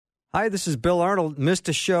Hi, this is Bill Arnold. Missed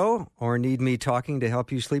a show or need me talking to help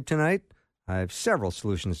you sleep tonight? I have several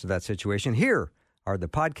solutions to that situation. Here are the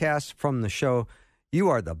podcasts from the show. You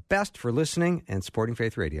are the best for listening and supporting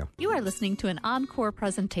Faith Radio. You are listening to an encore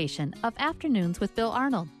presentation of Afternoons with Bill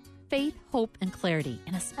Arnold. Faith, hope, and clarity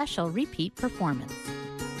in a special repeat performance.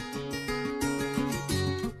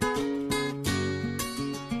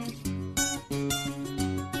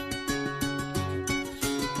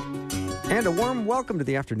 And a warm welcome to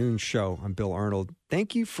the afternoon show. I'm Bill Arnold.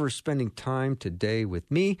 Thank you for spending time today with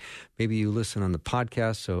me. Maybe you listen on the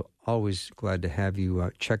podcast, so always glad to have you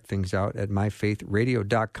check things out at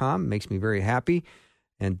myfaithradio.com. Makes me very happy.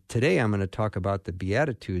 And today I'm going to talk about the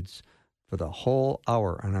Beatitudes for the whole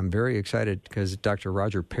hour. And I'm very excited because Dr.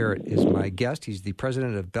 Roger Parrott is my guest. He's the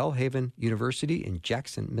president of Belhaven University in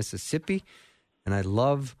Jackson, Mississippi. And I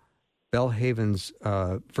love Belhaven's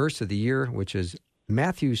verse of the year, which is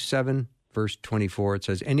Matthew 7, Verse 24, it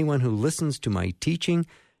says, "Anyone who listens to my teaching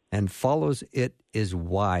and follows it is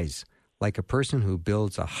wise, like a person who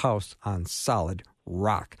builds a house on solid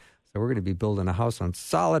rock." So we're going to be building a house on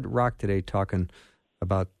solid rock today, talking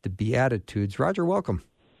about the Beatitudes. Roger, welcome.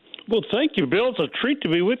 Well, thank you, Bill. It's a treat to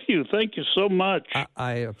be with you. Thank you so much.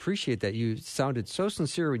 I appreciate that. You sounded so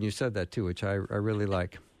sincere when you said that, too, which I really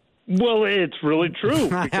like. Well, it's really true,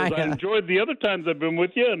 because I enjoyed the other times I've been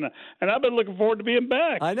with you, and I've been looking forward to being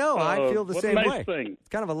back. I know. I feel the same way. What a nice thing. It's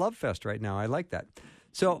kind of a love fest right now. I like that.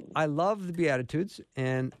 So I love the Beatitudes,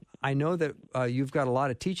 and I know that you've got a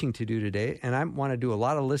lot of teaching to do today, and I want to do a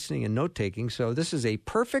lot of listening and note-taking, so this is a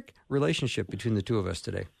perfect relationship between the two of us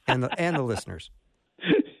today and the listeners.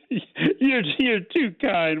 You're too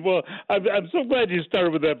kind. Well, I'm so glad you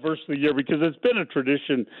started with that verse of the year, because it's been a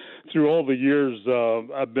tradition through all the years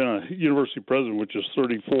I've been a university president, which is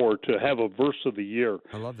 34, to have a verse of the year.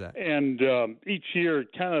 I love that. And each year,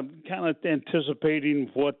 kind of anticipating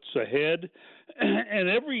what's ahead. And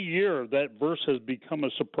every year that verse has become a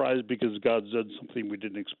surprise because God said something we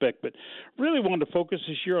didn't expect. But really wanted to focus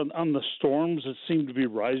this year on the storms that seem to be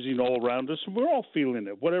rising all around us. And we're all feeling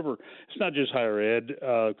it, whatever. It's not just higher ed,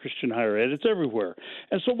 Christian higher ed. It's everywhere.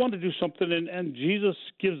 And so I wanted to do something. And Jesus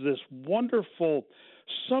gives this wonderful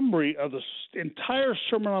summary of the entire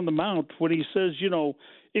Sermon on the Mount when he says,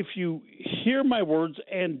 if you hear my words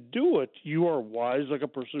and do it, you are wise, like a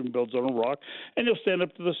person who builds on a rock, and you'll stand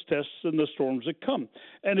up to the tests and the storms that come.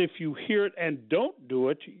 And if you hear it and don't do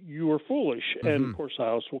it, you are foolish, and of course the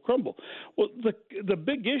house will crumble. Well, the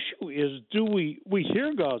big issue is, do we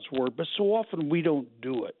hear God's word, but so often we don't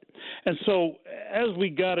do it. And so as we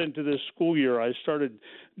got into this school year, I started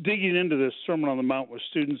digging into this Sermon on the Mount with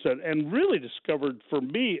students and really discovered, for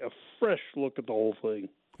me, a fresh look at the whole thing.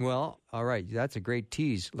 Well, all right. That's a great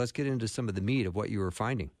tease. Let's get into some of the meat of what you were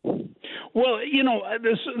finding. Well,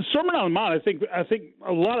 this Sermon on the Mount, I think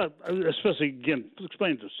a lot of, especially again,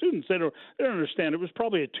 explaining to students, they don't understand. It was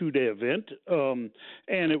probably a 2-day event,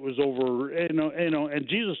 and it was over, and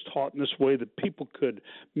Jesus taught in this way that people could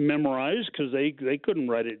memorize, because they couldn't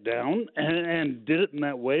write it down, and did it in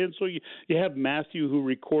that way. And so you have Matthew, who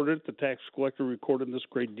recorded it, the tax collector recorded in this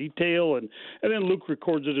great detail, and then Luke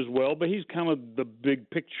records it as well. But he's kind of the big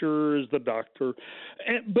picture as the doctor.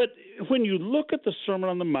 But when you look at the Sermon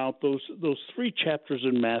on the Mount, those 3 chapters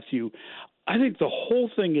in Matthew, I think the whole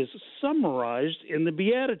thing is summarized in the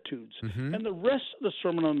Beatitudes. Mm-hmm. And the rest of the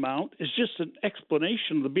Sermon on the Mount is just an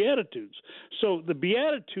explanation of the Beatitudes. So the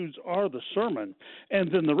Beatitudes are the sermon,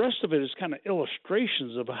 and then the rest of it is kind of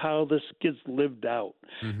illustrations of how this gets lived out.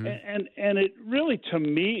 Mm-hmm. And it really, to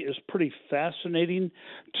me, is pretty fascinating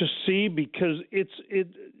to see, because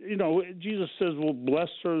Jesus says, well,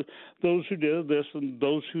 blessed are those who do this and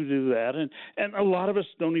those who do that. And a lot of us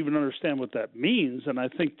don't even understand what that means. And I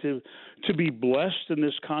think to be blessed in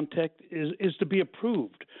this context is to be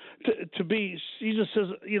approved. To be, Jesus says,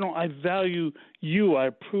 I value you, I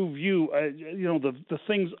approve you. The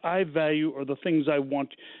things I value are the things I want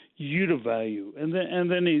you to value. And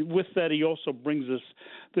then with that, he also brings us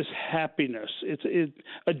this happiness. It's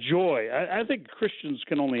a joy. I think Christians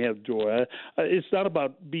can only have joy. It's not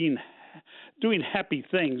about doing happy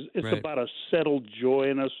things. It's right. About a settled joy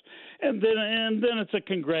in us. And then it's a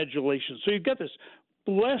congratulations. So you've got this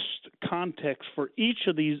blessed context for each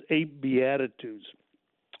of these 8 Beatitudes.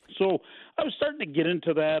 So I was starting to get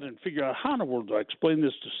into that and figure out, how in the world do I explain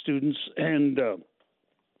this to students and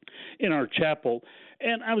in our chapel.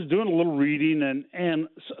 And I was doing a little reading, and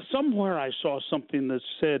somewhere I saw something that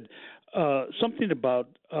said something about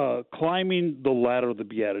climbing the ladder of the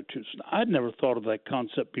Beatitudes. Now, I'd never thought of that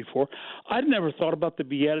concept before. I'd never thought about the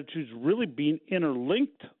Beatitudes really being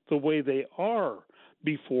interlinked the way they are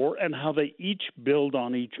before and how they each build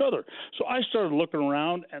on each other. So I started looking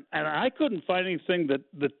around, and I couldn't find anything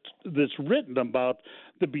that's written about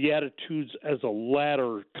the Beatitudes as a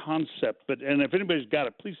ladder concept. And if anybody's got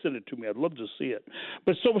it, please send it to me. I'd love to see it.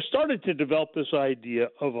 But so we started to develop this idea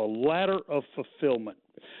of a ladder of fulfillment.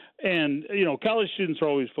 And, college students are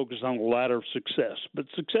always focused on the ladder of success, but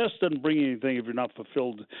success doesn't bring anything if you're not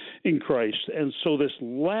fulfilled in Christ. And so this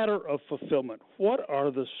ladder of fulfillment, what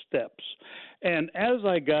are the steps? And as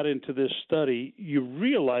I got into this study, you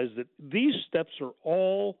realize that these steps are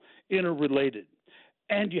all interrelated,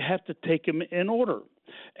 and you have to take them in order.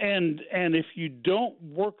 And if you don't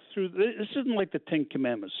work through this, isn't like the Ten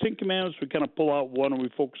Commandments. Ten Commandments, we kind of pull out one and we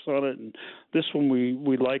focus on it, and this one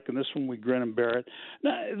we like, and this one we grin and bear it.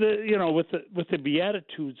 Now, with the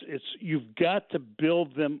Beatitudes, it's you've got to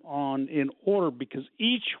build them on in order because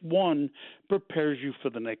each one prepares you for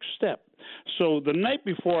the next step. So the night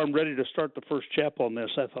before I'm ready to start the first chapel on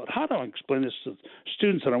this, I thought, how do I explain this to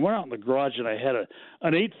students? And I went out in the garage and I had an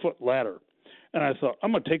 8-foot ladder. And I thought,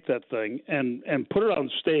 I'm going to take that thing and put it on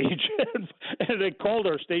stage. And they called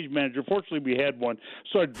our stage manager. Fortunately, we had one.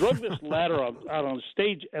 So I drug this ladder out on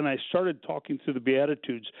stage, and I started talking through the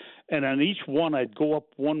Beatitudes. And on each one, I'd go up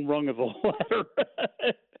one rung of the ladder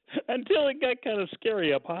until it got kind of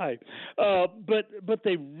scary up high. But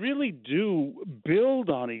they really do build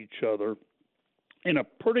on each other in a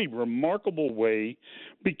pretty remarkable way,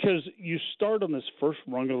 because you start on this first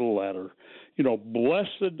rung of the ladder.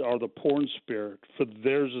 Blessed are the poor in spirit, for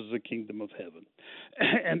theirs is the kingdom of heaven.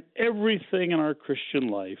 And everything in our Christian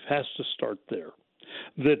life has to start there.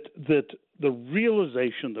 That the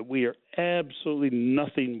realization that we are absolutely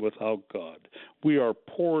nothing without God. We are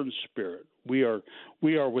poor in spirit. We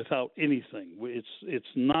are without anything. It's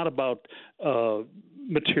not about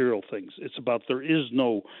material things. It's about there is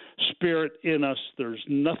no spirit in us. There's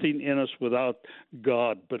nothing in us without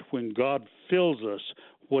God. But when God fills us,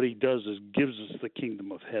 what he does is gives us the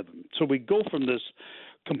kingdom of heaven. So we go from this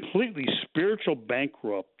completely spiritual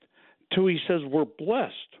bankrupt to, he says, we're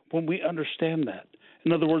blessed when we understand that.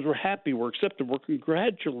 In other words, we're happy, we're accepted, we're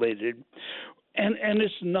congratulated. And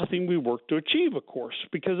it's nothing we work to achieve, of course,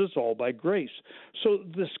 because it's all by grace. So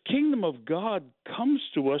this kingdom of God comes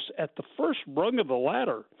to us at the first rung of the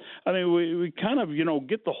ladder. I mean, we kind of,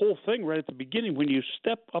 get the whole thing right at the beginning. When you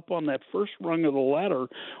step up on that first rung of the ladder,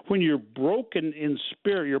 when you're broken in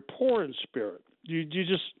spirit, you're poor in spirit, you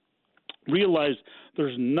just realize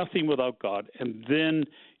there's nothing without God, and then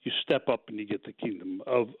you step up and you get the kingdom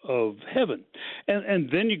of heaven. And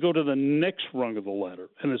then you go to the next rung of the ladder,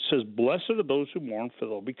 and it says, blessed are those who mourn, for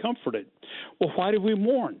they'll be comforted. Well, why do we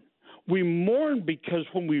mourn? We mourn because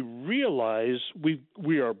when we realize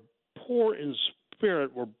we are poor in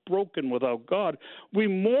spirit, we're broken without God, we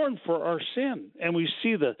mourn for our sin, and we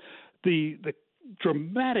see the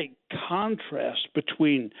dramatic contrast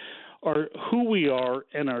between who we are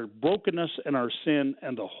and our brokenness and our sin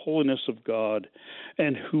and the holiness of God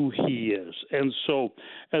and who he is. And so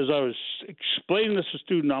as I was explaining this to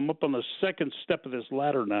students, I'm up on the second step of this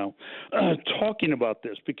ladder now, talking about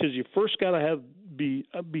this, because you first got to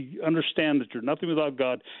understand that you're nothing without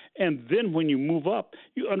God. And then when you move up,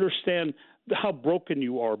 you understand how broken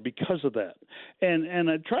you are because of that. And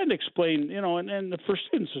I tried to explain, and for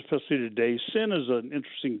students, especially today, sin is an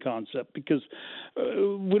interesting concept because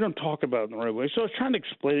we don't talk about it in the right way. So I was trying to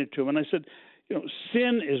explain it to them, and I said,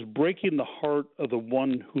 sin is breaking the heart of the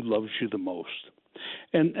one who loves you the most.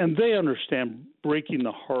 And they understand breaking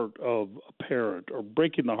the heart of a parent or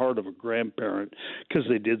breaking the heart of a grandparent because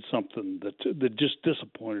they did something that just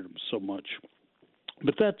disappointed them so much.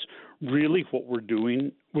 But that's really what we're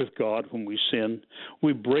doing with God when we sin.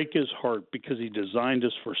 We break his heart because he designed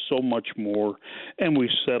us for so much more, and we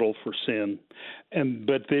settle for sin.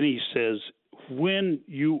 But then he says, when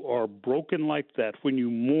you are broken like that, when you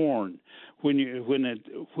mourn, when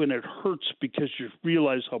it hurts because you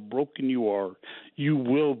realize how broken you are, you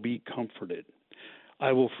will be comforted.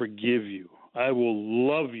 I will forgive you. I will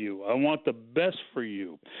love you. I want the best for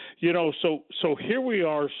you. So here we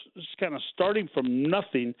are, kind of starting from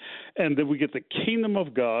nothing, and then we get the kingdom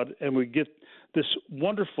of God, and we get this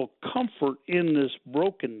wonderful comfort in this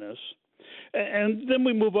brokenness. And then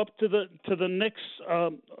we move up to the next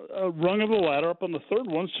rung of the ladder, up on the third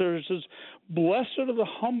one. So it says, blessed are the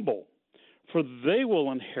humble, for they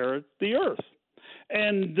will inherit the earth.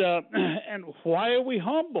 And why are we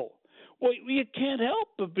humble? Well, you can't help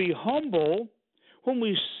but be humble when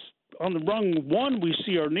on the rung 1, we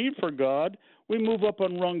see our need for God. We move up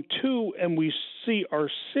on rung 2, and we see our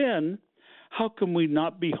sin. How can we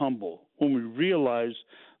not be humble when we realize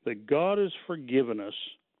that God has forgiven us,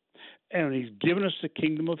 and he's given us the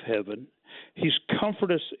kingdom of heaven, He's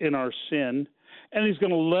comforted us in our sin, and he's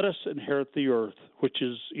going to let us inherit the earth, which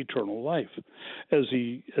is eternal life, as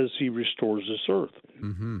he restores this earth.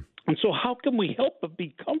 Mm-hmm. And so how can we help but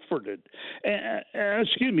be comforted?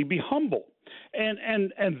 Be humble.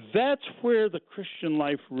 And that's where the Christian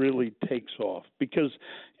life really takes off, because,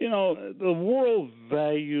 the world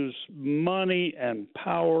values money and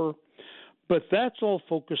power, but that's all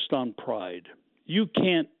focused on pride. You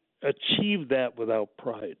can't achieve that without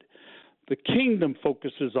pride. The kingdom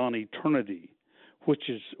focuses on eternity, which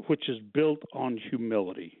is built on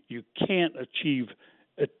humility. You can't achieve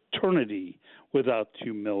eternity without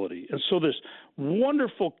humility. And so this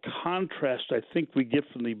wonderful contrast I think we get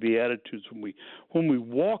from the Beatitudes when we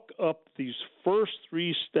walk up these first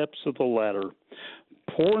three steps of the ladder,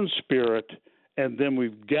 poor in spirit, and then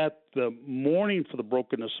we've got the mourning for the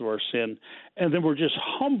brokenness of our sin, and then we're just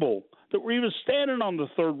humble that we're even standing on the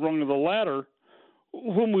third rung of the ladder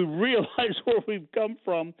when we realize where we've come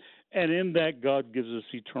from, and in that God gives us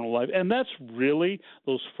eternal life. And that's really,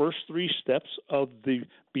 those first three steps of the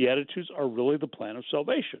Beatitudes are really the plan of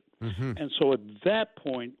salvation. Mm-hmm. And so at that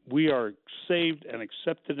point, we are saved and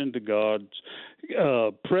accepted into God's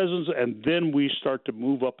presence, and then we start to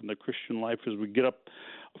move up in the Christian life as we get up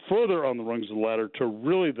further on the rungs of the ladder to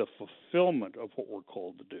really the fulfillment of what we're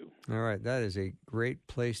called to do. All right, that is a great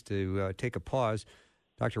place to take a pause.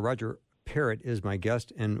 Dr. Roger Parrott is my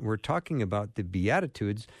guest, and we're talking about the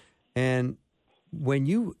Beatitudes. And when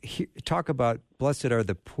you talk about blessed are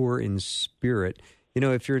the poor in spirit,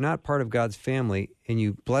 if you're not part of God's family and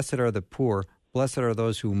you blessed are the poor, blessed are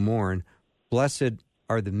those who mourn, blessed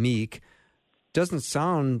are the meek, doesn't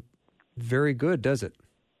sound very good, does it?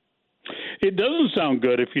 It doesn't sound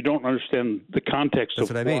good if you don't understand the context of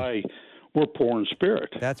why we're poor in spirit.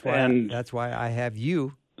 That's why I have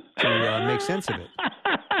you to make sense of it.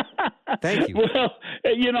 Thank you. Well,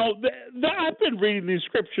 I've been reading these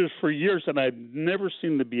scriptures for years, and I've never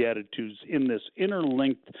seen the Beatitudes in this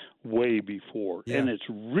interlinked way before. Yeah. And it's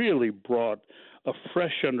really brought a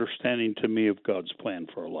fresh understanding to me of God's plan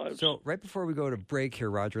for our lives. So right before we go to break here,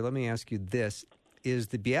 Roger, let me ask you this. Is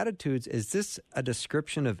the Beatitudes, is this a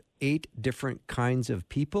description of 8 different kinds of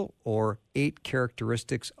people or 8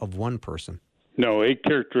 characteristics of one person? No, 8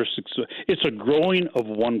 characteristics. It's a growing of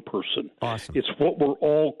one person. Awesome. It's what we're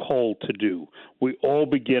all called to do. We all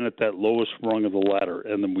begin at that lowest rung of the ladder,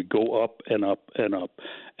 and then we go up and up and up.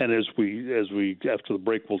 And as we after the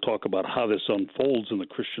break, we'll talk about how this unfolds in the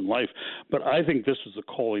Christian life. But I think this is the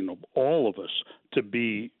calling of all of us to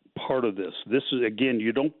be part of this. This is, again,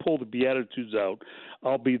 you don't pull the Beatitudes out.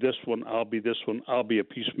 I'll be this one, I'll be this one, I'll be a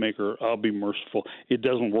peacemaker, I'll be merciful. It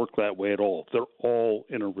doesn't work that way at all. They're all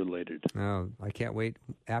interrelated. Oh, I can't wait.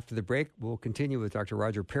 After the break, we'll continue with Dr.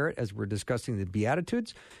 Roger Parrott as we're discussing the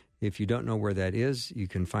Beatitudes. If you don't know where that is, you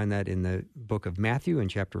can find that in the book of Matthew in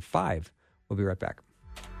chapter 5. We'll be right back.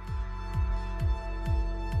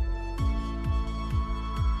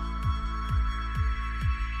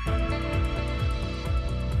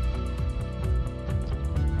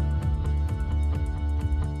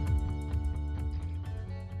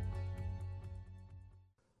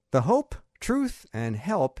 The hope, truth, and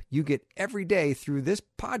help you get every day through this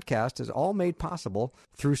podcast is all made possible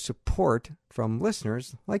through support from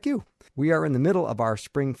listeners like you. We are in the middle of our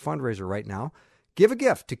spring fundraiser right now. Give a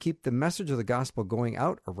gift to keep the message of the gospel going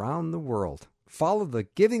out around the world. Follow the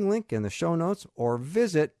giving link in the show notes or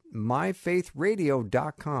visit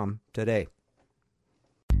myfaithradio.com today.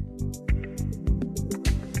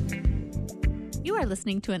 You are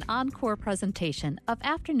listening to an encore presentation of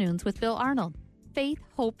Afternoons with Bill Arnold. Faith,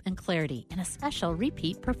 hope, and clarity in a special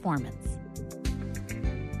repeat performance.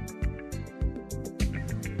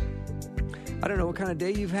 I don't know what kind of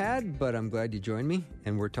day you've had, but I'm glad you joined me.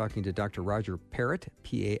 And we're talking to Dr. Roger Parrott,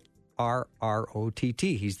 P-A-R-R-O-T-T.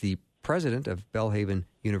 He's the president of Belhaven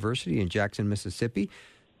University in Jackson, Mississippi.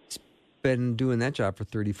 He's been doing that job for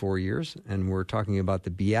 34 years, and we're talking about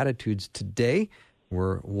the Beatitudes today.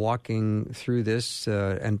 We're walking through this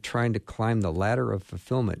and trying to climb the ladder of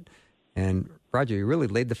fulfillment. And Roger, you really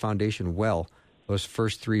laid the foundation well. Those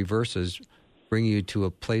first 3 verses bring you to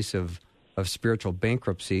a place of spiritual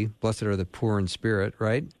bankruptcy. Blessed are the poor in spirit,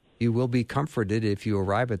 right? You will be comforted if you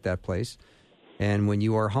arrive at that place. And when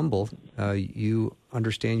you are humble, you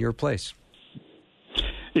understand your place.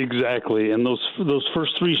 Exactly. And those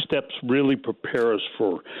first 3 steps really prepare us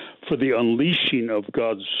for the unleashing of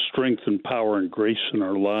God's strength and power and grace in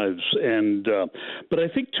our lives. And but I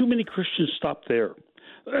think too many Christians stop there.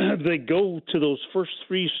 they go to those first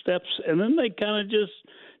 3 steps, and then they kind of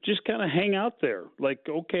just kind of hang out there, like,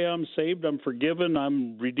 okay, I'm saved, I'm forgiven,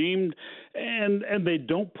 I'm redeemed, and they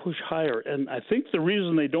don't push higher. And I think the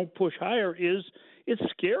reason they don't push higher is it's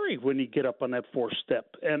scary when you get up on that 4th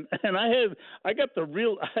step. And I got the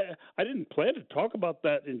real I didn't plan to talk about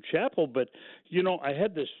that in chapel, but I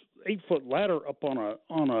had this 8-foot ladder up on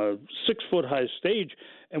a 6-foot high stage,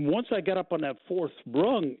 and once I got up on that 4th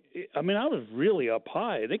rung, I was really up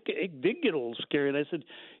high, and it did get a little scary. And I said,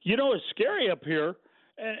 it's scary up here.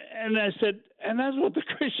 And I said, and that's what the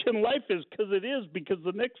Christian life is, because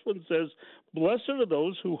the next one says, blessed are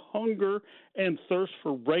those who hunger and thirst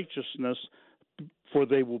for righteousness, for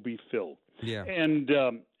they will be filled. Yeah. And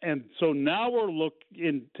so now we're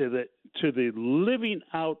looking to the living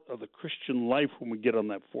out of the Christian life when we get on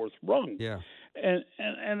that 4th rung. Yeah.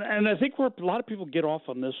 And I think where a lot of people get off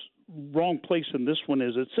on this wrong place in this one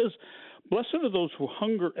is it says, blessed are those who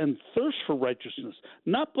hunger and thirst for righteousness,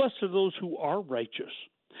 not blessed are those who are righteous.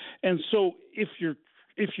 And so if you're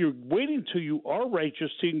waiting till you are righteous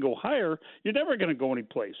so you can go higher, you're never going to go any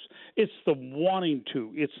place. It's the wanting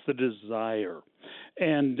to. It's the desire.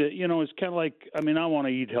 And, it's kind of like, I want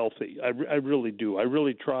to eat healthy. I really do. I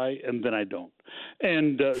really try, and then I don't.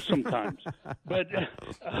 And sometimes. But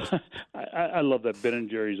I love that Ben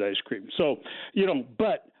 & Jerry's ice cream. So,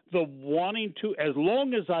 but the wanting to, as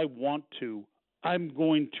long as I want to, I'm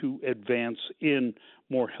going to advance in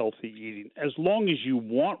more healthy eating. As long as you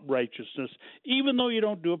want righteousness, even though you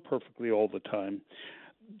don't do it perfectly all the time,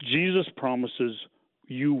 Jesus promises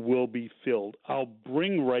you will be filled. I'll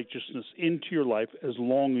bring righteousness into your life as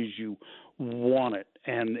long as you want it.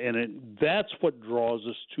 And that's what draws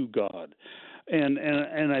us to God. And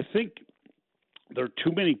I think there are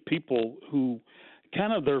too many people who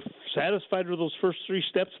they're satisfied with those first 3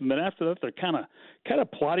 steps, and then after that they're kind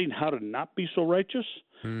of plotting how to not be so righteous.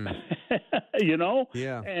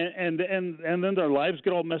 Yeah. And then their lives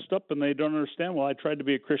get all messed up, and they don't understand. Well, I tried to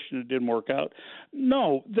be a Christian, it didn't work out.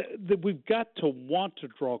 No, we've got to want to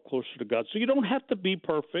draw closer to God. So you don't have to be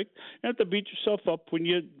perfect. You don't have to beat yourself up when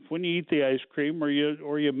you eat the ice cream or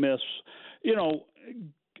you miss.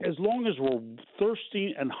 As long as we're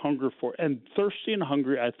thirsty and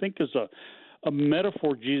hungry, I think is a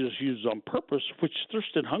metaphor Jesus uses on purpose, which thirst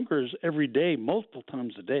and hunger is every day, multiple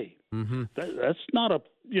times a day. Mm-hmm. That's not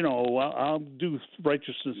I'll do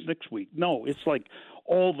righteousness next week. No, it's like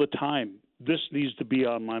all the time. This needs to be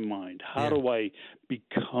on my mind. How do I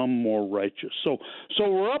become more righteous? So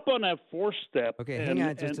we're up on that 4th step. Okay, hang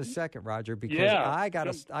on just a second, Roger, because I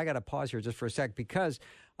gotta pause here just for a sec, because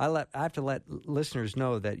I have to let listeners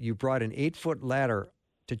know that you brought an 8-foot ladder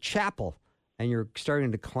to chapel, and you're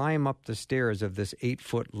starting to climb up the stairs of this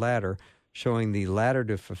 8-foot ladder, showing the ladder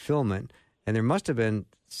to fulfillment. And there must have been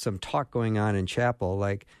some talk going on in chapel,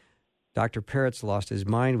 like, Dr. Parrott's lost his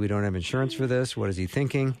mind. We don't have insurance for this. What is he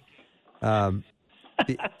thinking? Because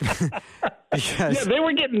they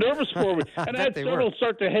were getting nervous for me. And I had several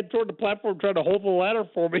start to head toward the platform trying to hold the ladder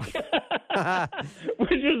for me,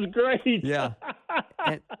 which is great. Yeah.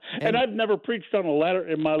 And I've never preached on a ladder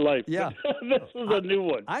in my life. Yeah. This is a new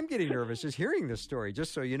one. I'm getting nervous just hearing this story,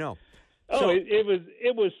 just so you know.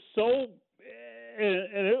 It was so...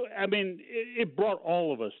 it brought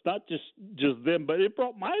all of us, not just them, but it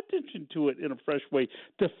brought my attention to it in a fresh way,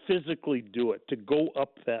 to physically do it, to go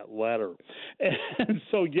up that ladder. And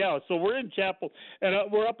so we're in chapel, and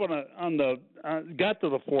we're up got to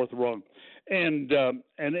the 4th rung. And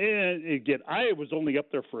again, I was only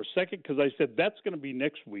up there for a second because I said, that's going to be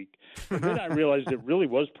next week. And then I realized it really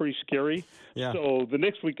was pretty scary. Yeah. So the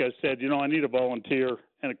next week I said, I need a volunteer.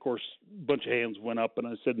 And, of course, a bunch of hands went up, and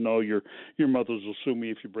I said, no, your mothers will sue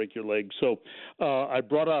me if you break your leg. So I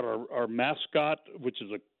brought out our mascot, which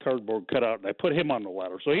is a cardboard cutout, and I put him on the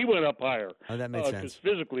ladder. So he went up higher. Oh, that makes sense. Because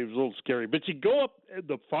physically it was a little scary. But you go up,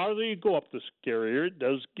 the farther you go up, the scarier it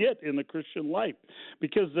does get in the Christian life.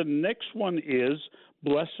 Because the next one is,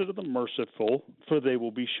 blessed are the merciful, for they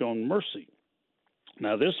will be shown mercy.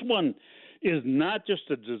 Now, this one is not just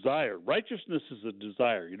a desire. Righteousness is a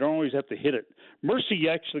desire. You don't always have to hit it. Mercy you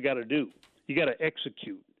actually got to do. You got to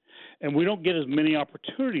execute. And we don't get as many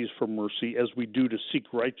opportunities for mercy as we do to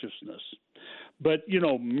seek righteousness. But,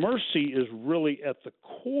 mercy is really at the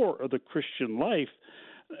core of the Christian life,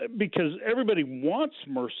 because everybody wants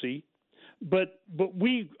mercy, but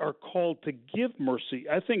we are called to give mercy.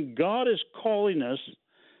 I think God is calling us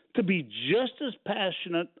to be just as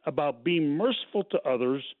passionate about being merciful to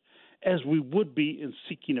others as we would be in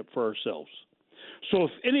seeking it for ourselves. So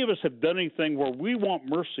if any of us have done anything where we want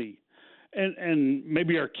mercy And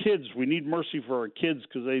maybe our kids, we need mercy for our kids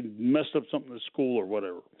because they messed up something at school or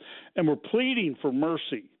whatever. And we're pleading for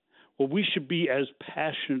mercy. Well, we should be as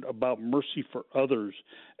passionate about mercy for others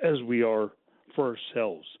as we are for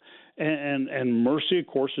ourselves. And mercy, of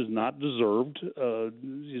course, is not deserved.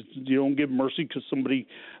 You don't give mercy because somebody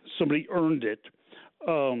earned it.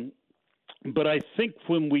 But I think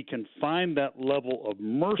when we can find that level of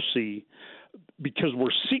mercy, because we're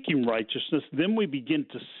seeking righteousness, then we begin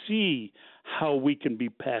to see how we can be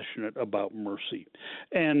passionate about mercy.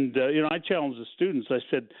 And, I challenged the students. I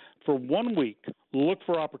said, for 1 week, look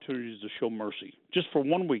for opportunities to show mercy. Just for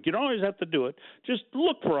 1 week. You don't always have to do it. Just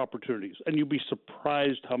look for opportunities, and you'll be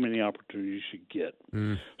surprised how many opportunities you get.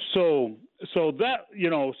 So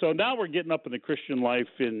now we're getting up in the Christian life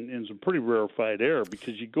in some pretty rarefied air,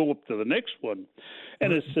 because you go up to the next one,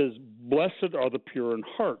 and it says, "Blessed are the pure in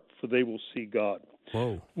heart, for they will see God."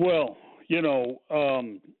 Whoa. Well,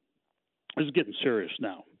 it's getting serious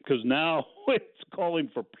now, because now it's calling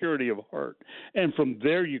for purity of heart. And from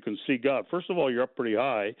there you can see God. First of all, you're up pretty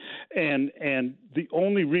high. And the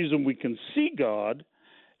only reason we can see God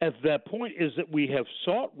at that point is that we have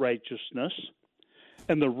sought righteousness.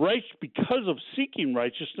 And because of seeking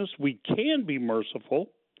righteousness, we can be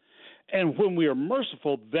merciful. And when we are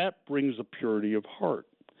merciful, that brings a purity of heart.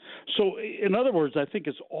 So in other words, I think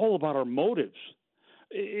it's all about our motives.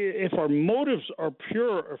 If our motives are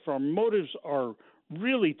pure, if our motives are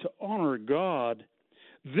really to honor God,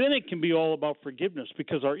 then it can be all about forgiveness,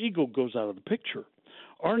 because our ego goes out of the picture.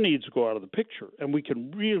 Our needs go out of the picture, and we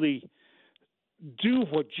can really do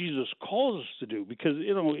what Jesus calls us to do. Because,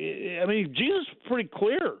 Jesus is pretty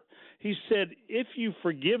clear. He said, if you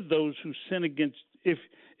forgive those who sin against if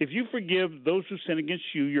you forgive those who sin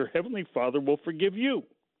against you, your heavenly Father will forgive you.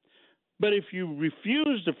 But if you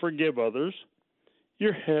refuse to forgive others,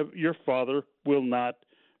 your Father will not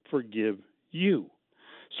forgive you.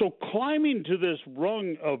 So climbing to this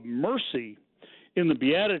rung of mercy in the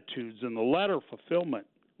Beatitudes and the latter fulfillment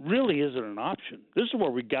really isn't an option. This is where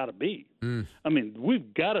we got to be. I mean,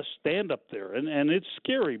 we've got to stand up there, and it's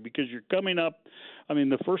scary, because you're coming up. I mean,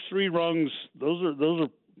 the first three rungs, those are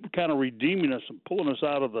kind of redeeming us and pulling us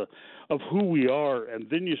out of who we are, and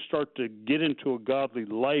then you start to get into a godly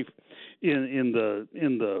life in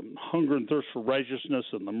the hunger and thirst for righteousness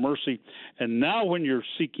and the mercy. And now when you're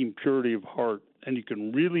seeking purity of heart and you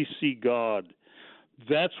can really see God,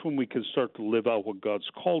 that's when we can start to live out what God's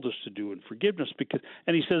called us to do in forgiveness.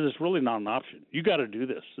 And he says it's really not an option. You got to do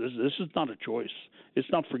this. This is not a choice. It's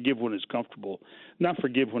not forgive when it's comfortable, not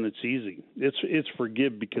forgive when it's easy. It's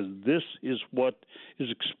forgive because this is what is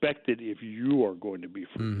expected if you are going to be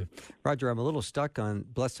forgiven. Roger, I'm a little stuck on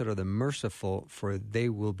blessed are the merciful, for they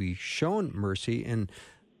will be shown mercy. And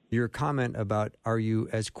your comment about, are you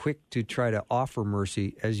as quick to try to offer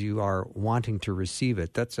mercy as you are wanting to receive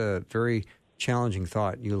it? That's a very challenging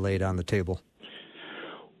thought you laid on the table.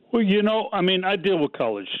 Well, I deal with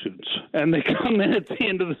college students, and they come in at the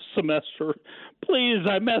end of the semester. Please,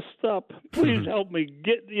 I messed up. Please help me.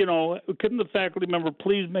 Couldn't the faculty member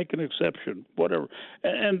please make an exception? Whatever.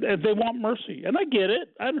 And they want mercy. And I get it.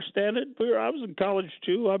 I understand it. I was in college,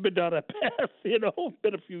 too. I've been down that path,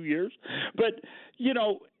 been a few years. But,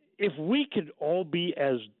 if we could all be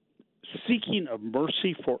as seeking of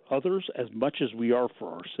mercy for others as much as we are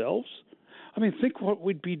for ourselves, think what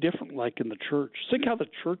we'd be different like in the church. Think how the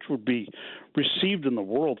church would be received in the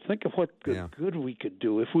world. Think of what good we could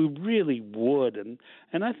do if we really would. And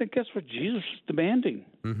I think that's what Jesus is demanding.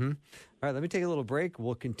 Mm-hmm. All right, let me take a little break.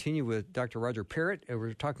 We'll continue with Dr. Roger Parrott.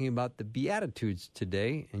 We're talking about the Beatitudes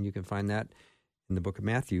today, and you can find that in the book of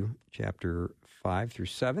Matthew, chapter 5 through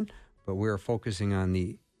 7. But we're focusing on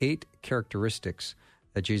the 8 characteristics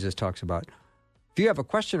that Jesus talks about. If you have a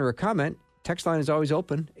question or a comment, text line is always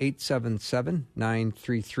open,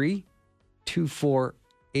 877-933-2484.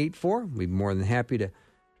 We'd be more than happy to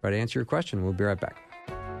try to answer your question. We'll be right back.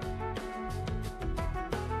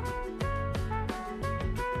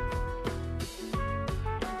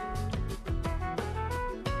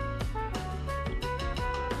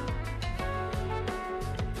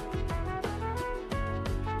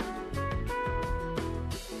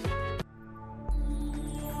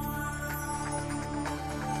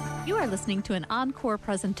 You are listening to an encore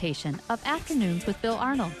presentation of Afternoons with Bill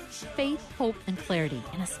Arnold. Faith, hope, and clarity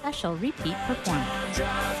in a special repeat performance.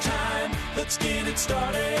 Drive time, let's get it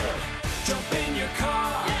started. Jump in your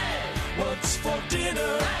car. What's for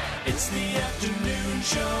dinner? It's the Afternoon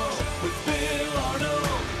Show with Bill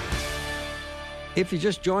Arnold. If you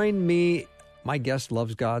just joined me, my guest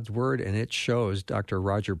loves God's Word, and it shows. Dr.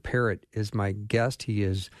 Roger Parrott is my guest. He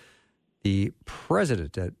is the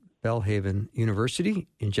president at Belhaven University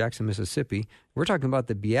in Jackson, Mississippi. We're talking about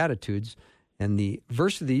the Beatitudes, and the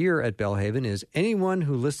verse of the year at Belhaven is, anyone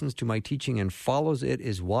who listens to my teaching and follows it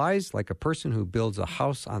is wise, like a person who builds a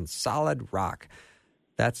house on solid rock.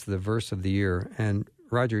 That's the verse of the year. And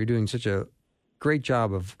Roger, you're doing such a great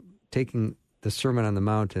job of taking the Sermon on the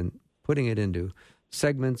Mount and putting it into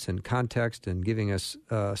segments and context and giving us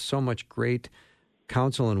so much great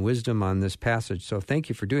counsel and wisdom on this passage. So thank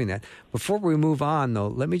you for doing that. Before we move on, though,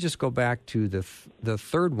 let me just go back to the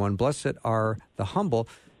third one. Blessed are the humble.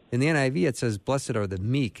 In the NIV, it says, blessed are the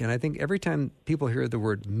meek. And I think every time people hear the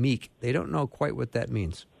word meek, they don't know quite what that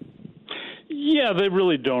means. Yeah, they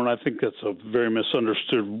really don't. I think that's a very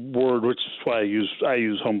misunderstood word, which is why I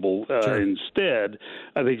use humble instead.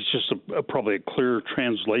 I think it's just probably a clearer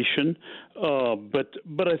translation.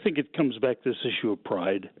 But I think it comes back to this issue of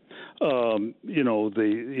pride.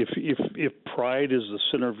 If pride is the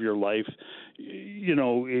center of your life,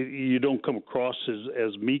 you don't come across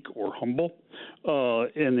as meek or humble.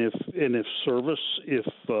 And if service, if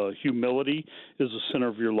humility is the center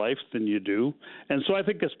of your life, then you do. And so I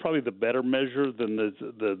think that's probably the better measure than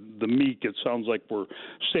the meek. It sounds like we're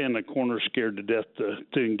standing in a corner scared to death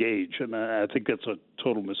to engage. And I think that's a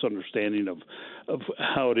total misunderstanding of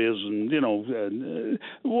how it is. And,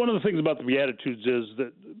 one of the things about the Beatitudes is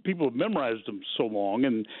that people have memorized them so long,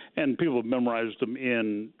 and people have memorized them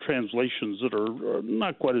in translations that are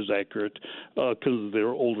not quite as accurate because they're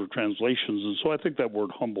older translations. And so I think that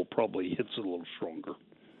word humble probably hits it a little stronger.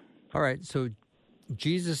 All right, so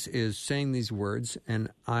Jesus is saying these words, and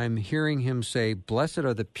I'm hearing him say, blessed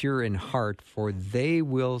are the pure in heart, for they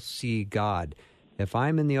will see God. If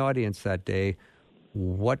I'm in the audience that day,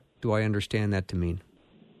 what do I understand that to mean?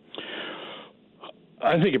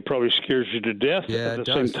 I think it probably scares you to death. Yeah, at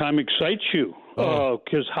the same time excites you.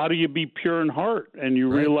 Because how do you be pure in heart? And you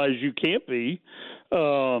realize you can't be.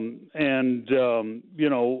 So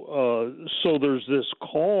there's this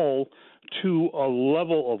call to a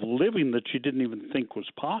level of living that you didn't even think was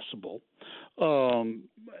possible.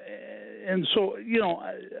 And so,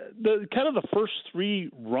 the kind of the first three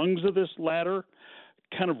rungs of this ladder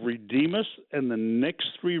kind of redeem us, and the next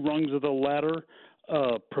three rungs of the ladder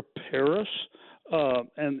prepare us.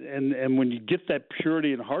 And when you get that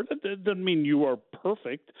purity in heart, that doesn't mean you are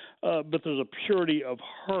perfect, but there's a purity of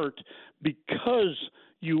heart because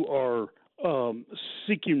you are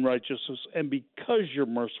seeking righteousness and because you're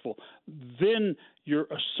merciful. Then your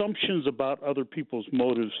assumptions about other people's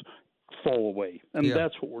motives fall away, and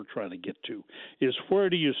that's what we're trying to get to. Is where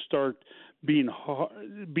do you start being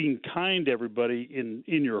kind to everybody in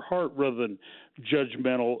your heart rather than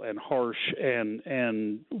judgmental and harsh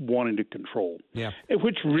and wanting to control. Yeah.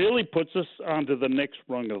 Which really puts us onto the next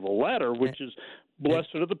rung of the ladder, which is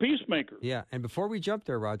blessed are the peacemakers. Yeah, and before we jump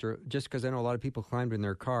there, Roger, just because I know a lot of people climbed in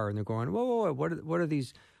their car and they're going, whoa, what are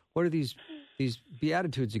these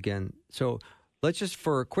Beatitudes again? So let's just,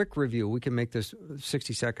 for a quick review, we can make this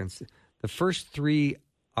 60 seconds. The first three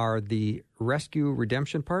are the rescue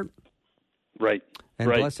redemption part. Right.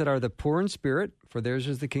 And blessed are the poor in spirit, for theirs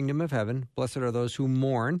is the kingdom of heaven. Blessed are those who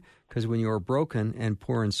mourn, because when you are broken and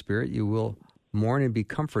poor in spirit, you will mourn and be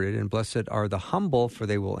comforted. And blessed are the humble, for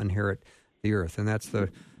they will inherit the earth. And that's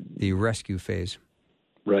the rescue phase.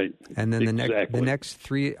 Right. And then the next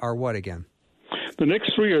three are what again? The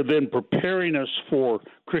next three are then preparing us for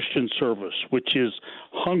Christian service, which is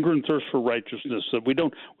hunger and thirst for righteousness. That we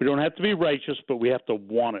don't have to be righteous, but we have to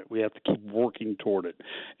want it. We have to keep working toward it.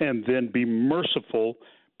 And then be merciful,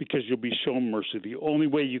 because you'll be shown mercy. The only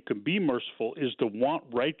way you can be merciful is to want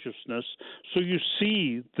righteousness, so you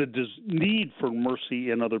see the need for mercy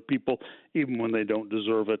in other people, even when they don't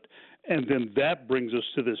deserve it. And then that brings us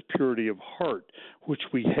to this purity of heart, which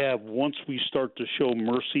we have once we start to show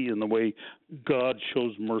mercy in the way God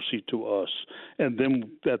shows mercy to us. And then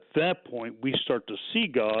at that point, we start to see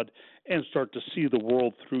God and start to see the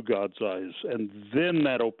world through God's eyes. And then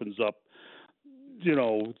that opens up,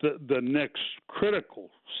 the next critical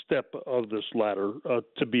step of this ladder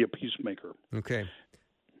to be a peacemaker. Okay.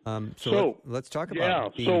 So let's talk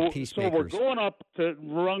about being peacemakers. So we're going up to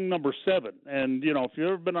rung number 7, and if you've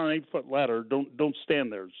ever been on an 8-foot ladder, don't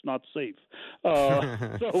stand there; it's not safe.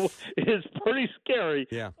 So it's pretty scary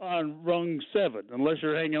on rung 7, unless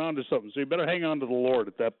you're hanging on to something. So you better hang on to the Lord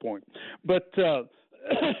at that point. But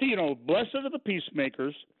blessed are the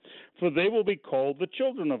peacemakers, for they will be called the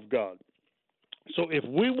children of God. So if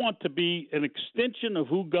we want to be an extension of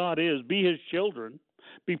who God is, be His children,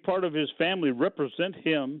 be part of His family, represent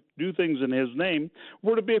Him, do things in His name,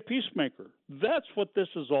 we're to be a peacemaker. That's what this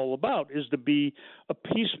is all about, is to be a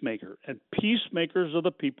peacemaker. And peacemakers are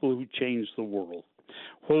the people who change the world,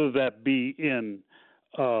 whether that be in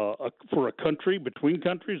for a country, between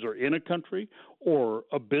countries, or in a country, or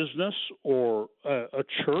a business, or a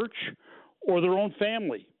church, or their own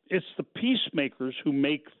family. It's the peacemakers who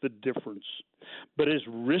make the difference. But is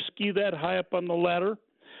risky that high up on the ladder?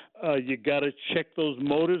 You got to check those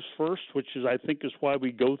motives first, which is, I think, is why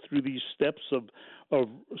we go through these steps of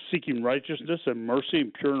seeking righteousness and mercy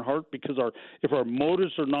and pure in heart. Because if our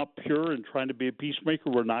motives are not pure and trying to be a peacemaker,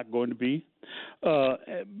 we're not going to be.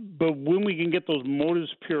 But when we can get those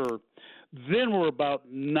motives pure, then we're about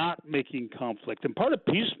not making conflict. And part of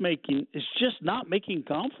peacemaking is just not making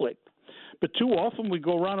conflict. But too often we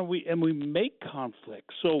go around and we make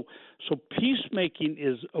conflict. So peacemaking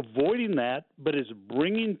is avoiding that, but it's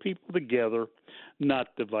bringing people together, not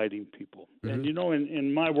dividing people. Mm-hmm. And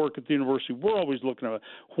in my work at the university, we're always looking at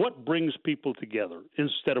what brings people together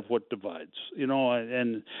instead of what divides.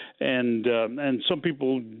 And some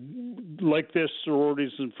people like this,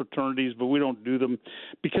 sororities and fraternities, but we don't do them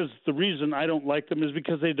because the reason I don't like them is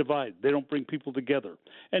because they divide. They don't bring people together.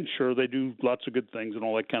 And sure, they do lots of good things and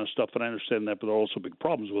all that kind of stuff, and I understand that, but there are also big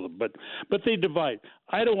problems with them. But they divide.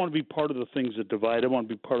 I don't want to be part of the things that divide. I want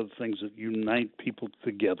to be part of the things that unite people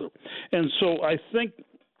together. And so I think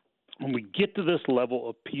when we get to this level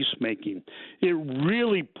of peacemaking, it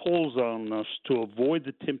really pulls on us to avoid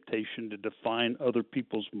the temptation to define other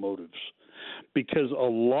people's motives. Because a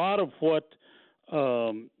lot of what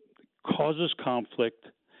causes conflict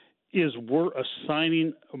is we're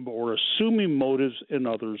assigning or assuming motives in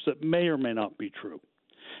others that may or may not be true.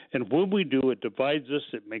 And when we do, it divides us.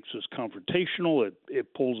 It makes us confrontational.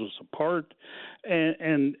 It pulls us apart.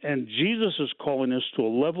 And Jesus is calling us to a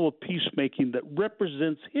level of peacemaking that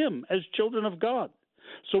represents him as children of God.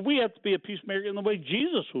 So we have to be a peacemaker in the way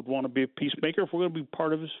Jesus would want to be a peacemaker if we're going to be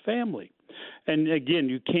part of his family. And again,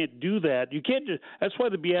 you can't do that. You can't just. That's why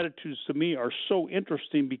the Beatitudes to me are so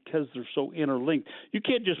interesting, because they're so interlinked. You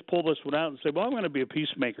can't just pull this one out and say, well, I'm going to be a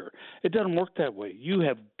peacemaker. It doesn't work that way. You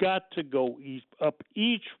have got to go up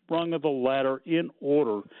each rung of the ladder in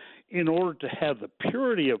order to have the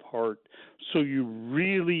purity of heart so you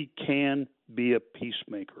really can be a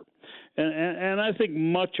peacemaker. And I think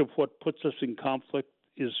much of what puts us in conflict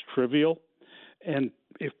is trivial. And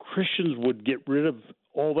if Christians would get rid of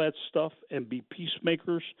all that stuff and be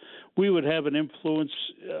peacemakers, we would have an influence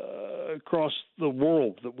across the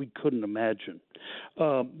world that we couldn't imagine.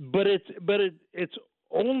 But it's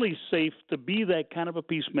only safe to be that kind of a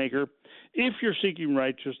peacemaker if you're seeking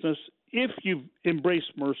righteousness, if you've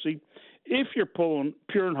embraced mercy, if you're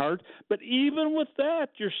pure in heart. But even with that,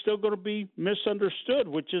 you're still going to be misunderstood,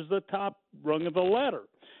 which is the top rung of the ladder.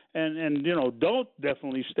 And don't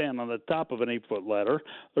definitely stand on the top of an 8-foot ladder.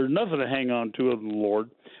 There's nothing to hang on to of the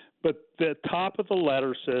Lord. But the top of the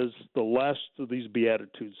ladder says, the last of these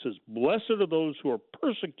Beatitudes says, blessed are those who are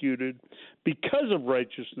persecuted because of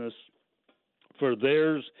righteousness, for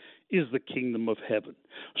theirs is the kingdom of heaven.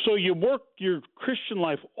 So you work your Christian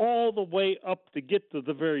life all the way up to get to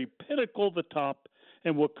the very pinnacle of the top,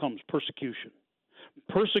 and what comes? Persecution.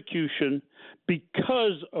 Persecution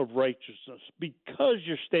because of righteousness, because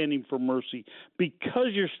you're standing for mercy, because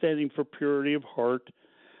you're standing for purity of heart,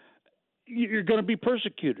 you're going to be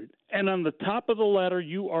persecuted. And on the top of the ladder,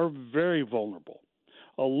 you are very vulnerable.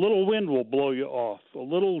 A little wind will blow you off. A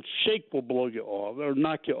little shake will blow you off or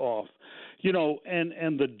knock you off.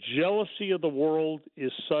 And the jealousy of the world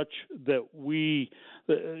is such that we,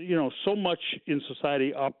 so much in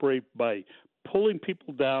society operate by pulling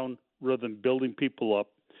people down rather than building people up.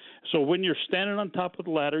 So when you're standing on top of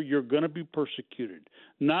the ladder, you're going to be persecuted,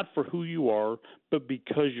 not for who you are, but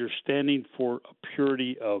because you're standing for a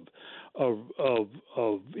purity of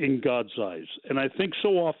in God's eyes. And I think so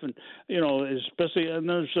often, especially, and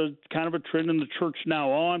there's a kind of a trend in the church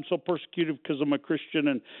now. Oh, I'm so persecuted because I'm a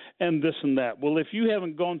Christian and this and that. Well, if you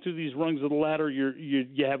haven't gone through these rungs of the ladder, you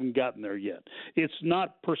haven't gotten there yet. It's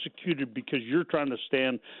not persecuted because you're trying to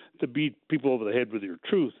stand to beat people over the head with your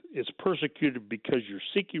truth. It's persecuted because you're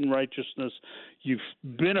seeking righteousness. You've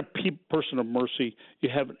been a person of mercy. You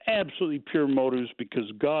have an absolutely pure motives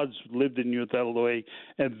because God's lived in you that way.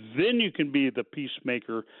 And then you can be the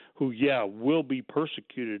peacemaker who, will be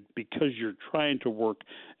persecuted because you're trying to work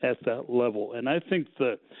at that level. And I think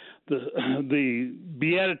the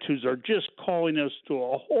Beatitudes are just calling us to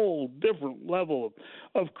a whole different level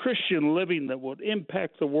of Christian living that would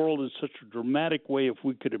impact the world in such a dramatic way if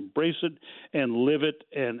we could embrace it and live it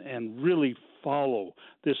and really follow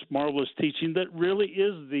this marvelous teaching that really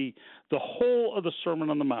is the whole of the Sermon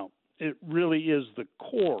on the Mount. It really is the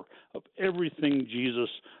core of everything Jesus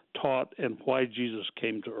taught and why Jesus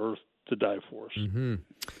came to earth to die for us. Mm-hmm.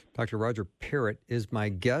 Dr. Roger Parrott is my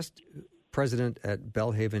guest. president at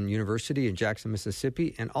Belhaven University in Jackson,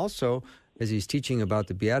 Mississippi. And also, as he's teaching about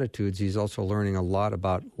the Beatitudes, he's also learning a lot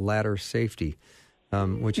about ladder safety,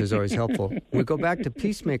 which is always helpful. When we go back to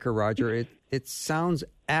peacemaker, Roger, it sounds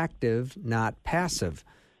active, not passive.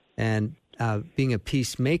 And being a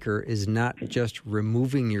peacemaker is not just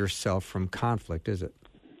removing yourself from conflict, is it?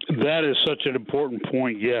 That is such an important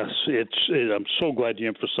point. Yes, I'm so glad you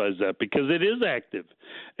emphasized that, because it is active,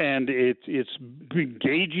 and it's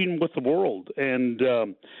engaging with the world, and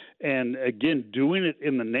again, doing it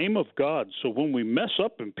in the name of God. So when we mess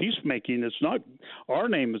up in peacemaking, it's not our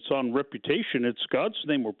name; it's on reputation. It's God's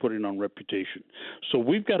name we're putting on reputation. So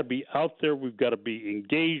we've got to be out there. We've got to be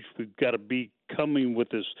engaged. We've got to be coming with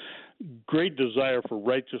this great desire for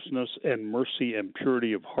righteousness and mercy and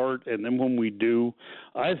purity of heart. And then when we do,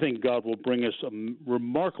 I think God will bring us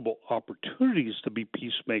remarkable opportunities to be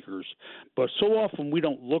peacemakers. But so often we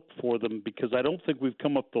don't look for them, because I don't think we've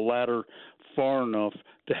come up the ladder far enough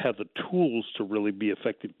to have the tools to really be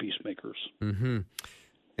effective peacemakers. Mm-hmm.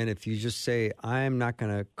 And if you just say, I'm not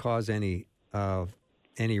going to cause any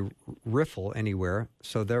riffle anywhere,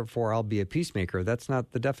 so therefore I'll be a peacemaker, that's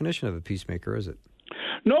not the definition of a peacemaker, is it?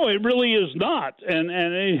 No, it really is not, and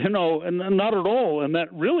not at all. And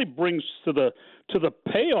that really brings to the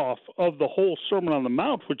payoff of the whole Sermon on the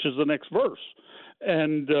Mount, which is the next verse.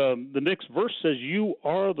 And the next verse says, "You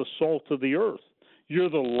are the salt of the earth.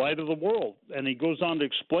 You're the light of the world." And he goes on to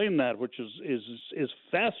explain that, which is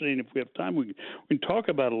fascinating. If we have time, we can talk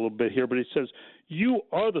about it a little bit here. But he says, "You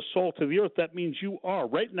are the salt of the earth." That means you are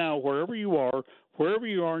right now, wherever you are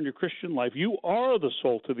in your Christian life, you are the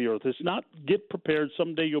salt of the earth. It's not get prepared,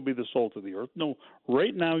 someday you'll be the salt of the earth. No,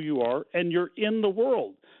 right now you are, and you're in the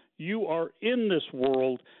world. You are in this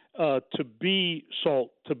world to be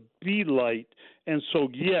salt, to be light. And so,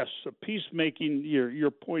 yes, peacemaking,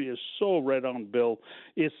 your point is so right on, Bill.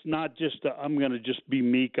 It's not just I'm going to just be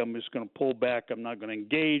meek. I'm just going to pull back. I'm not going to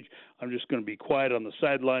engage. I'm just going to be quiet on the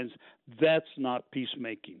sidelines. That's not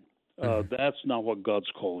peacemaking. That's not what God's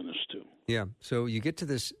calling us to. Yeah. So you get to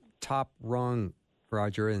this top rung,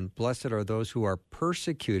 Roger, and blessed are those who are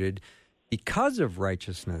persecuted because of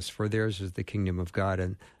righteousness, for theirs is the kingdom of God.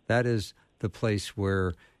 And that is the place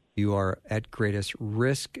where you are at greatest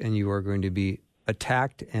risk, and you are going to be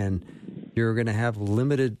attacked, and you're going to have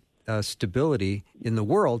limited stability in the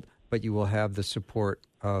world, but you will have the support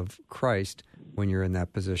of Christ when you're in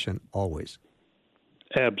that position always.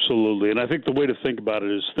 Absolutely. And I think the way to think about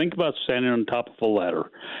it is think about standing on top of a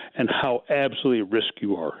ladder and how absolutely at risk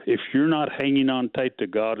you are. If you're not hanging on tight to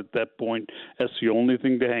God at that point, that's the only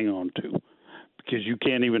thing to hang on to, because you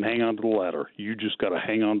can't even hang on to the ladder. You just got to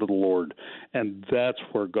hang on to the Lord. And that's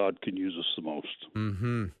where God can use us the most.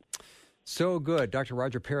 Mm-hmm. So good. Dr.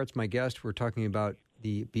 Roger Parrott's my guest. We're talking about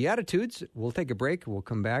the Beatitudes. We'll take a break. We'll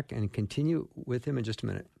come back and continue with him in just a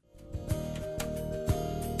minute.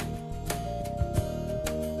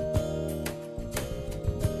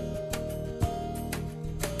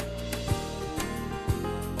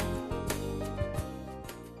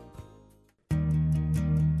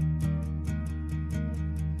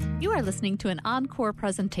 You are listening to an encore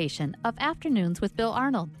presentation of Afternoons with Bill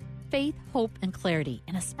Arnold. Faith, hope, and clarity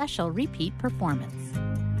in a special repeat performance.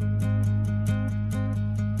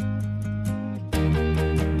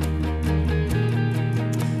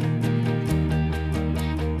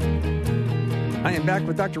 I am back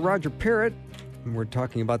with Dr. Roger Parrott, and we're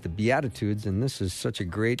talking about the Beatitudes, and this is such a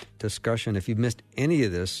great discussion. If you've missed any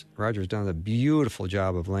of this, Roger's done a beautiful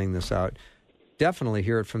job of laying this out. Definitely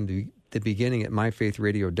hear it from the beginning at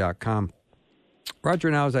myfaithradio.com. Roger,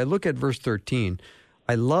 now as I look at verse 13,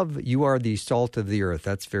 I love you are the salt of the earth.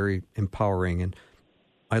 That's very empowering, and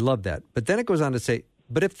I love that. But then it goes on to say,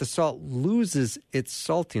 but if the salt loses its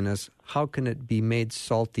saltiness, how can it be made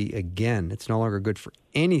salty again? It's no longer good for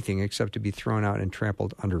anything except to be thrown out and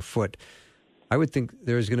trampled underfoot. I would think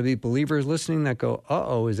there's going to be believers listening that go,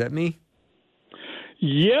 uh-oh, is that me?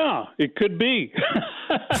 Yeah, it could be.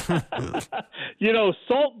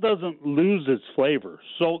 Salt doesn't lose its flavor.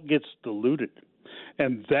 Salt gets diluted.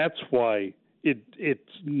 And that's why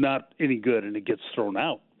it's not any good and it gets thrown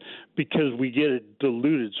out, because we get it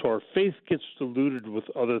diluted. So our faith gets diluted with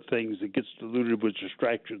other things. It gets diluted with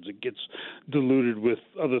distractions. It gets diluted with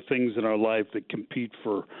other things in our life that compete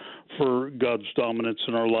for God's dominance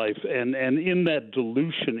in our life. And in that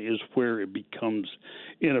dilution is where it becomes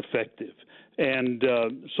ineffective. And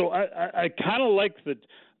so I kind of like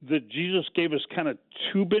that Jesus gave us kind of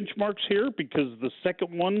two benchmarks here, because the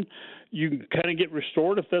second one, you can kind of get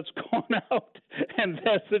restored if that's gone out, and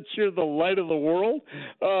that's that you're the light of the world.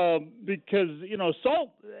 Because,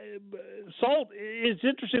 salt, it's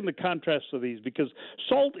interesting the contrast of these, because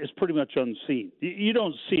salt is pretty much unseen. You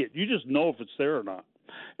don't see it. You just know if it's there or not.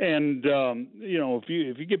 And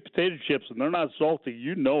if you get potato chips and they're not salty,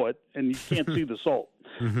 you know it, and you can't see the salt.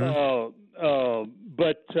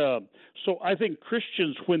 So I think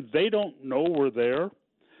Christians, when they don't know we're there,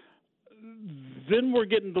 then we're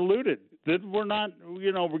getting diluted. Then we're not,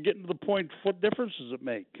 we're getting to the point, what difference does it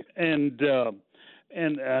make? And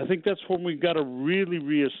I think that's when we've got to really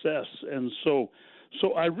reassess. And so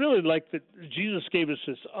I really like that Jesus gave us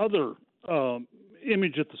this other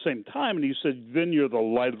image at the same time, and he said, then you're the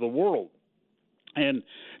light of the world. And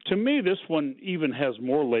to me, this one even has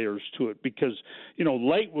more layers to it, because,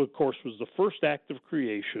 light, of course, was the first act of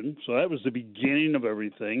creation. So that was the beginning of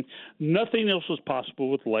everything. Nothing else was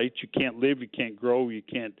possible with light. You can't live, you can't grow, you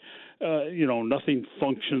can't, nothing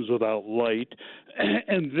functions without light.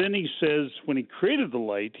 And then he says, when he created the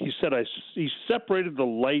light, he said, he separated the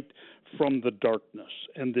light from the darkness,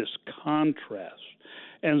 and this contrast.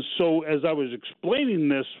 And so as I was explaining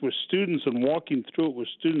this with students and walking through it with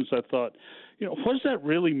students, I thought, what does that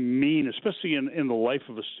really mean, especially in the life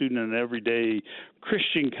of a student, an everyday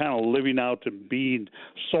Christian kind of living out and being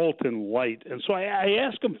salt and light? And so I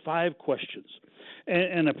asked them 5 questions,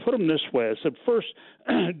 and I put them this way. I said, first,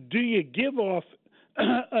 do you give off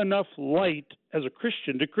enough light as a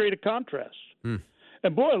Christian to create a contrast?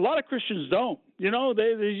 And boy, a lot of Christians don't. You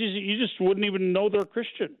just wouldn't even know they're a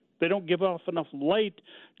Christian. They don't give off enough light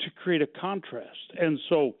to create a contrast. And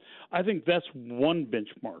so I think that's one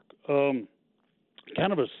benchmark.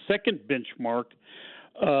 Kind of a second benchmark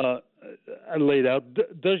I laid out,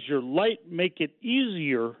 does your light make it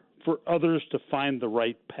easier for others to find the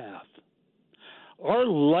right path? Our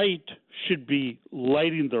light should be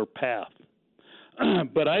lighting their path.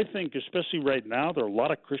 But I think, especially right now, there are a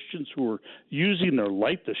lot of Christians who are using their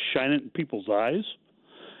light to shine it in people's eyes.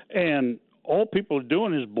 And all people are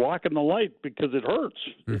doing is blocking the light because it hurts.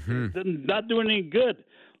 It's not doing any good.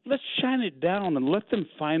 Let's shine it down and let them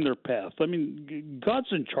find their path. I mean, God's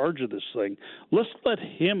in charge of this thing. Let's let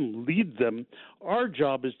him lead them. Our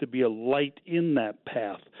job is to be a light in that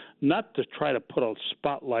path, not to try to put a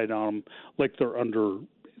spotlight on them like they're under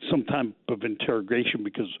some type of interrogation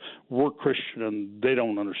because we're Christian and they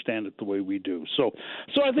don't understand it the way we do. So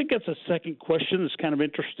I think that's a second question that's kind of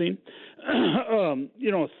interesting.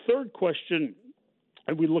 A third question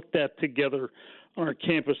we looked at together on our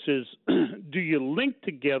campus is, do you link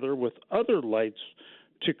together with other lights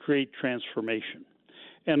to create transformation?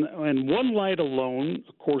 And one light alone,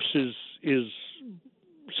 of course, is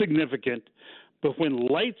significant, but when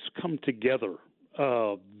lights come together,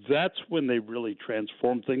 that's when they really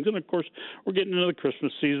transform things. And, of course, we're getting into the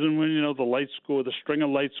Christmas season when, the string of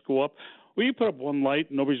lights go up. Well, you put up one light,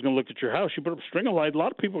 nobody's going to look at your house. You put up a string of light, a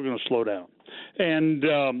lot of people are going to slow down. And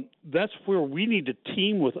that's where we need to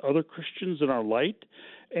team with other Christians in our light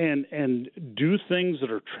and do things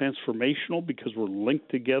that are transformational because we're linked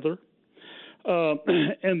together.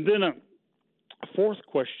 And then a fourth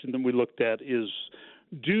question that we looked at is,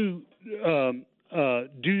 do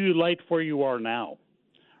you light where you are now?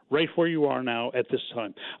 Right where you are now at this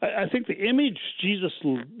time. I think the image Jesus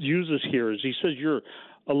uses here is he says you're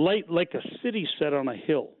a light like a city set on a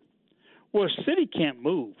hill. Well, a city can't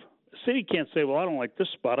move. A city can't say, well, I don't like this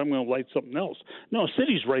spot, I'm going to light something else. No, a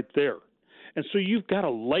city's right there. And so you've got to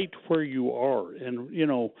light where you are. And,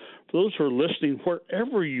 for those who are listening,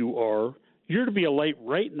 wherever you are, you're to be a light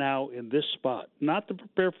right now in this spot, not to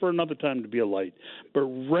prepare for another time to be a light, but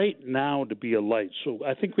right now to be a light. So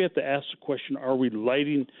I think we have to ask the question, are we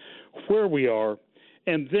lighting where we are?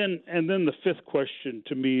 And then the fifth question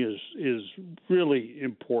to me is really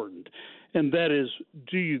important, and that is,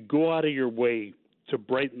 do you go out of your way to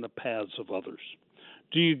brighten the paths of others?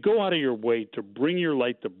 Do you go out of your way to bring your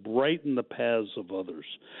light to brighten the paths of others?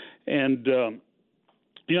 And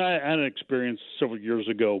I had an experience several years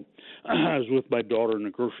ago. I was with my daughter in a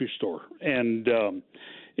grocery store, and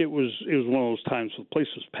it was one of those times the place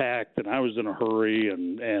was packed, and I was in a hurry,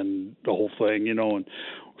 and the whole thing, and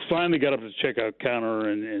finally got up to the checkout counter,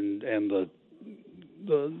 and the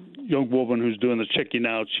young woman who's doing the checking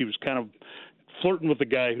out, she was kind of flirting with the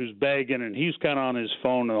guy who's bagging, and he's kind of on his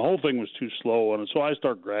phone, and the whole thing was too slow, and so I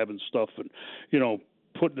start grabbing stuff and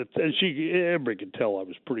putting it, and everybody could tell I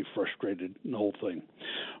was pretty frustrated in the whole thing.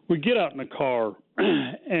 We get out in the car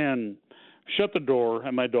and shut the door,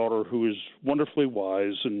 and my daughter, who is wonderfully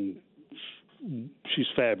wise, and she's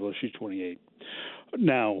fabulous, she's 28,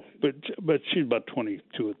 now, but she's about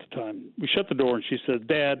 22 at the time. We shut the door, and she said,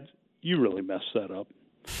 "Dad, you really messed that up."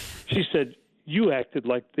 She said, "You acted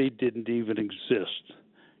like they didn't even exist."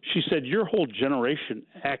 She said, "Your whole generation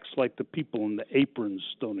acts like the people in the aprons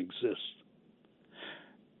don't exist."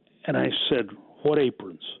 And I said, "What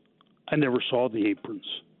aprons?" I never saw the aprons.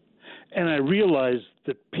 And I realized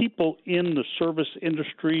that people in the service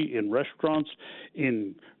industry, in restaurants,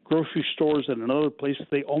 in grocery stores, and in other places,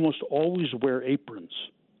 they almost always wear aprons.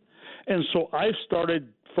 And so I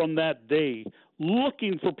started from that day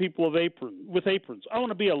looking for people with aprons. I want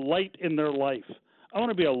to be a light in their life. I want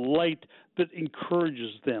to be a light that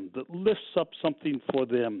encourages them, that lifts up something for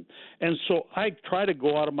them. And so I try to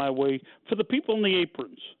go out of my way for the people in the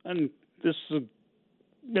aprons. And this is a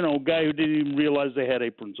guy who didn't even realize they had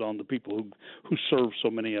aprons on, the people who serve so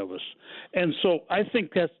many of us. And so I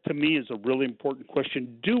think that, to me, is a really important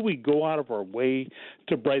question. Do we go out of our way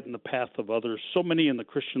to brighten the path of others? So many in the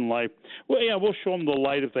Christian life, well, yeah, we'll show them the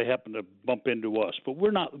light if they happen to bump into us, but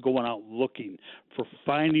we're not going out looking for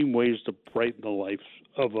finding ways to brighten the lives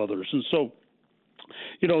of others. And so,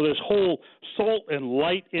 this whole salt and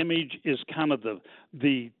light image is kind of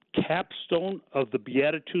the capstone of the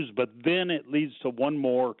Beatitudes, but then it leads to one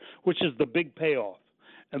more, which is the big payoff.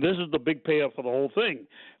 And this is the big payoff of the whole thing.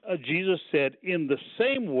 Jesus said, in the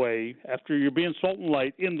same way, after you're being salt and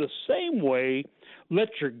light, in the same way, let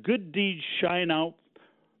your good deeds shine out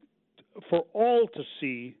for all to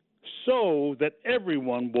see, so that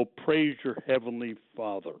everyone will praise your heavenly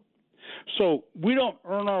Father. So we don't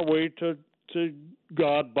earn our way to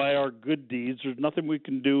God by our good deeds. There's nothing we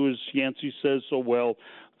can do, as Yancey says so well,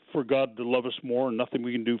 for God to love us more, and nothing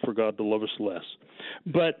we can do for God to love us less.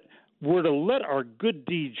 But we're to let our good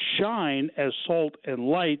deeds shine as salt and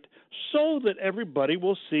light, so that everybody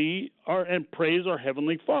will see and praise our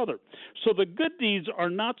Heavenly Father. So the good deeds are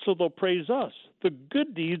not so they'll praise us. The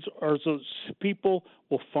good deeds are so people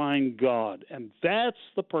will find God. And that's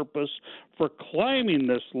the purpose for climbing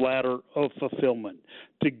this ladder of fulfillment,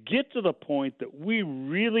 to get to the point that we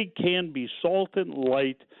really can be salt and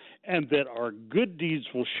light, and that our good deeds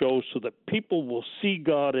will show, so that people will see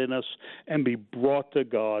God in us and be brought to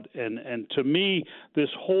God. And to me, this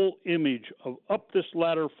whole image of up this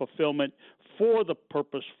ladder of fulfillment for the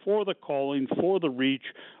purpose, for the calling, for the reach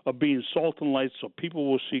of being salt and light so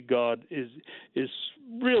people will see God is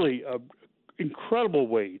really an incredible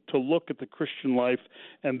way to look at the Christian life.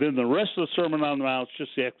 And then the rest of the Sermon on the Mount is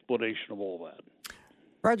just the explanation of all that.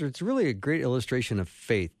 Roger, it's really a great illustration of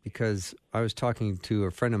faith, because I was talking to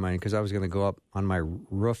a friend of mine because I was going to go up on my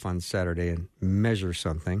roof on Saturday and measure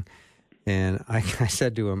something. And I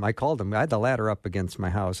said to him, I called him, I had the ladder up against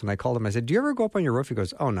my house, and I called him, I said, "Do you ever go up on your roof?" He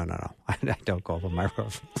goes, "Oh, no, I don't go up on my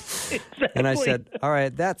roof." Exactly. And I said, "All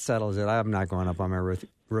right, that settles it. I'm not going up on my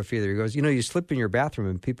roof either." He goes, "You slip in your bathroom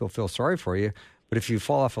and people feel sorry for you. But if you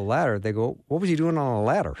fall off a ladder, they go, 'What was you doing on a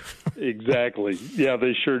ladder?'" Exactly. Yeah,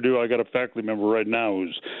 they sure do. I got a faculty member right now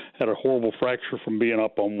who's had a horrible fracture from being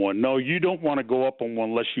up on one. No, you don't want to go up on one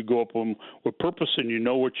unless you go up on with purpose and you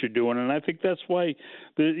know what you're doing. And I think that's why, as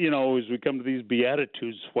we come to these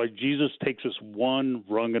Beatitudes, why Jesus takes us one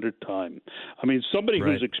rung at a time. I mean, somebody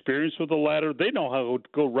who's experienced with a ladder, they know how to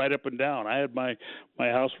go right up and down. I had my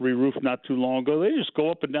house re-roofed not too long ago. They just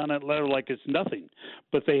go up and down that ladder like it's nothing.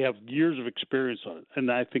 But they have years of experience on it.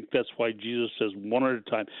 And I think that's why Jesus says one at a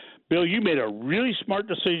time. Bill, you made a really smart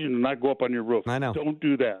decision to not go up on your roof. I know. Don't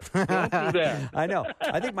do that. Don't do that. I know.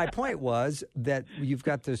 I think my point was that you've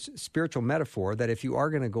got this spiritual metaphor that if you are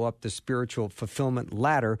going to go up the spiritual fulfillment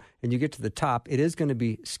ladder and you get to the top, it is going to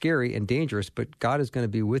be scary and dangerous, but God is going to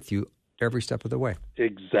be with you every step of the way.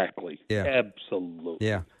 Exactly. Yeah. Absolutely.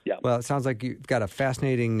 Yeah. Yeah. Well, it sounds like you've got a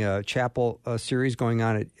fascinating chapel series going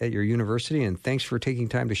on at your university, and thanks for taking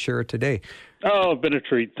time to share it today. Oh, it's been a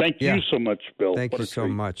treat. Thank you so much, Bill. Thank you so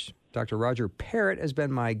much. Dr. Roger Parrott has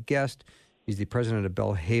been my guest. He's the president of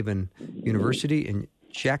Belhaven University in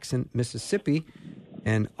Jackson, Mississippi,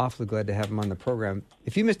 and awfully glad to have him on the program.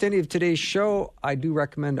 If you missed any of today's show, I do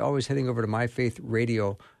recommend always heading over to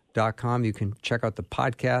myfaithradio.com. You can check out the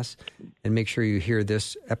podcast and make sure you hear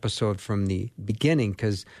this episode from the beginning,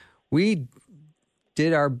 because we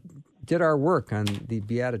did our work on the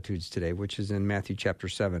Beatitudes today, which is in Matthew chapter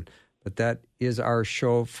 7. But that is our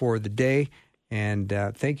show for the day. And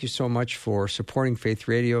thank you so much for supporting Faith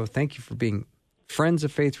Radio. Thank you for being friends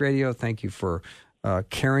of Faith Radio. Thank you for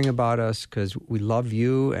caring about us, because we love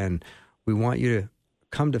you and we want you to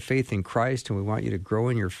come to faith in Christ, and we want you to grow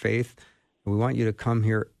in your faith. And we want you to come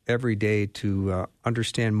here every day to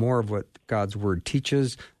understand more of what God's Word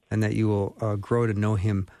teaches, and that you will grow to know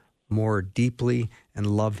Him more deeply and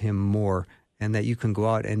love Him more and that you can go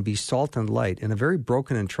out and be salt and light in a very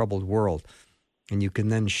broken and troubled world. And you can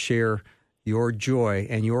then share your joy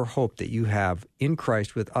and your hope that you have in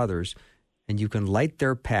Christ with others, and you can light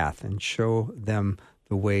their path and show them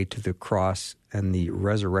the way to the cross and the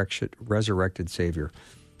resurrected Savior.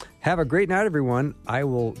 Have a great night, everyone. I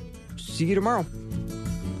will see you tomorrow.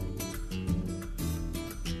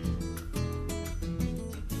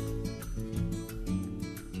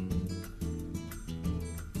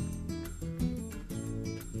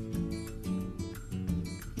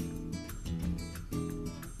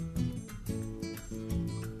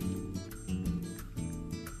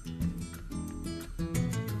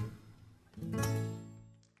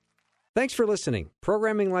 Thanks for listening.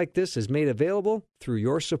 Programming like this is made available through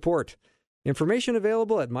your support. Information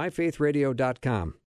available at myfaithradio.com.